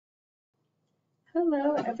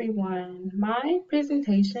Hello everyone. My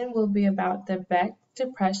presentation will be about the Beck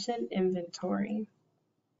Depression Inventory.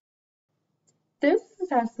 This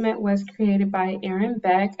assessment was created by Aaron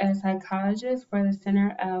Beck, a psychologist for the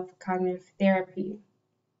Center of Cognitive Therapy.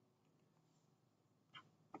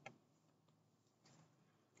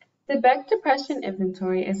 The Beck Depression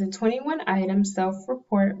Inventory is a 21-item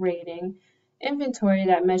self-report rating inventory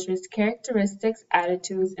that measures characteristics,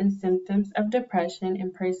 attitudes, and symptoms of depression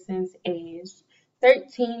in persons aged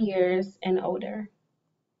 13 years and older.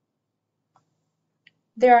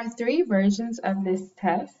 There are 3 versions of this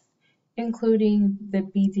test, including the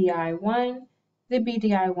BDI-1, the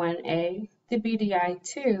BDI-1A, the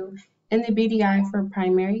BDI-2, and the BDI for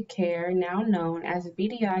primary care, now known as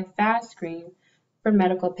BDI Fast Screen for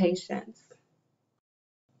medical patients.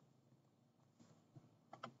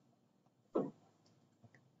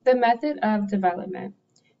 The method of development.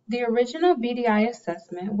 The original BDI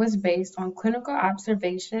assessment was based on clinical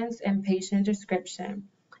observations and patient description.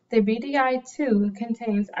 The BDI-2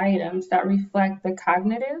 contains items that reflect the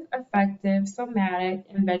cognitive, affective, somatic,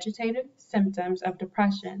 and vegetative symptoms of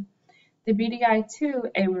depression. The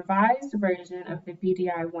BDI-2, a revised version of the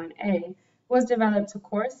BDI-1A, was developed to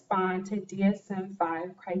correspond to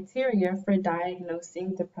DSM-5 criteria for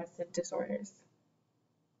diagnosing depressive disorders.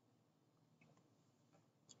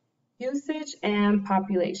 Usage and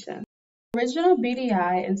population. The original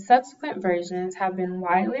BDI and subsequent versions have been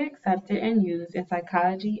widely accepted and used in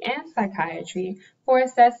psychology and psychiatry for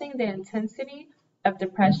assessing the intensity of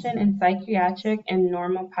depression in psychiatric and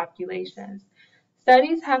normal populations.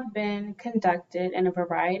 Studies have been conducted in a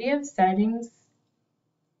variety of settings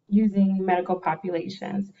using medical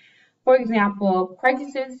populations. For example,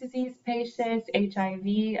 Parkinson's disease patients,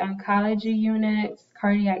 HIV, oncology units,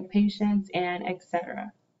 cardiac patients, and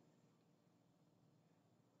etc.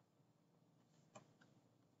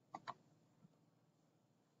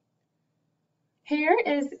 Here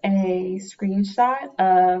is a screenshot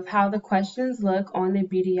of how the questions look on the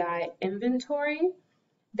BDI inventory.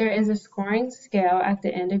 There is a scoring scale at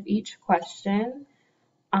the end of each question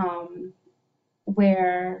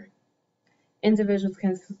where individuals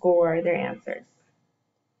can score their answers.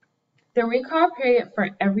 The recall period for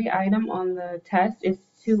every item on the test is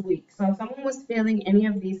 2 weeks. So if someone was feeling any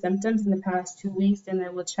of these symptoms in the past 2 weeks, then they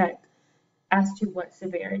will check as to what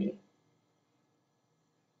severity.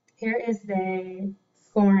 Here is the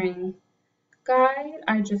scoring guide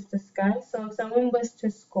I just discussed. So if someone was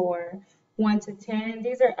to score 1 to 10,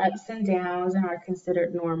 these are ups and downs and are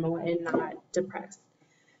considered normal and not depressed.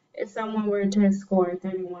 If someone were to score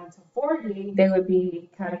 31 to 40, they would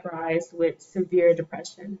be categorized with severe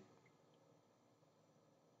depression.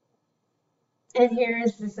 And here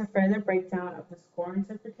is just a further breakdown of the score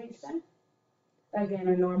interpretation. Again,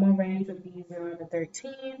 a normal range would be 0 to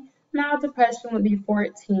 13. Mild depression would be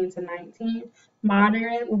 14 to 19.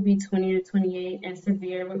 Moderate would be 20 to 28. And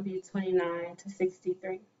severe would be 29 to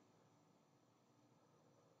 63.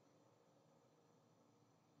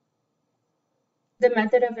 The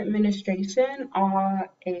method of administration, all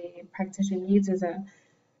a practitioner needs is a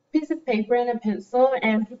piece of paper and a pencil,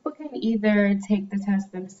 and people can either take the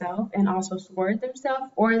test themselves and also score it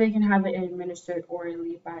themselves, or they can have it administered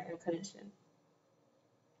orally by a clinician.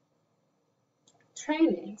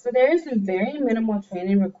 Training. So there is some very minimal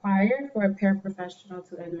training required for a paraprofessional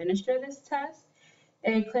to administer this test.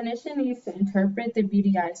 A clinician needs to interpret the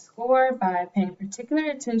BDI score by paying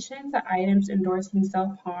particular attention to items endorsing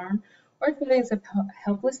self-harm or feelings of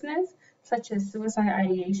helplessness, such as suicide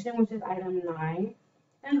ideation, which is item 9,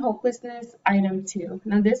 and hopelessness, item 2.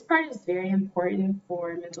 Now, this part is very important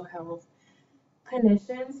for mental health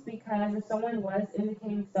clinicians because if someone was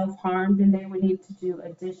indicating self-harm, then they would need to do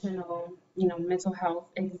additional, mental health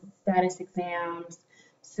status exams,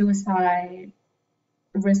 suicide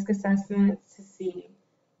risk assessments to see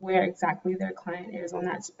where exactly their client is on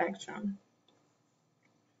that spectrum.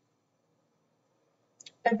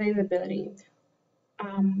 Availability.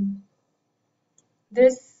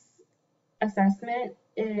 This assessment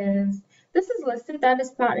is listed that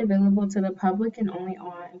it's not available to the public and only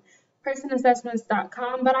on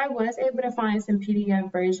personassessments.com, but I was able to find some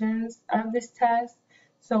PDF versions of this test,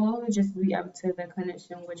 so it would just be up to the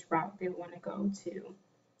clinician which route they want to go to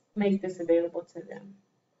make this available to them.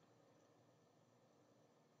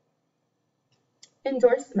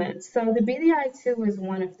 Endorsements. So the BDI-2 is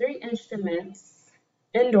one of 3 instruments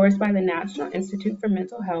endorsed by the National Institute for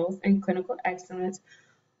Mental Health and Clinical Excellence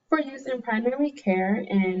for use in primary care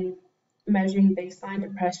and measuring baseline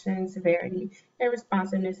depression severity and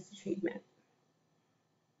responsiveness to treatment.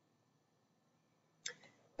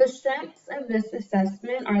 The strengths of this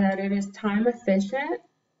assessment are that it is time efficient,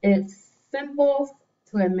 it's simple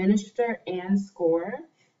to administer and score.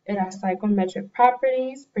 It has psychometric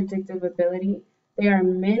properties, predictive ability. There are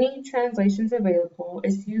many translations available.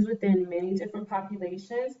 It's used within many different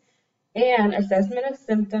populations, and assessment of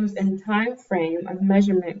symptoms and time frame of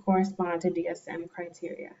measurement correspond to DSM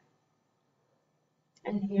criteria.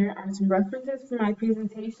 And here are some references for my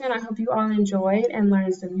presentation. I hope you all enjoyed and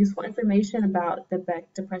learned some useful information about the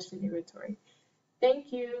Beck Depression Inventory.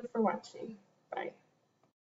 Thank you for watching. Bye.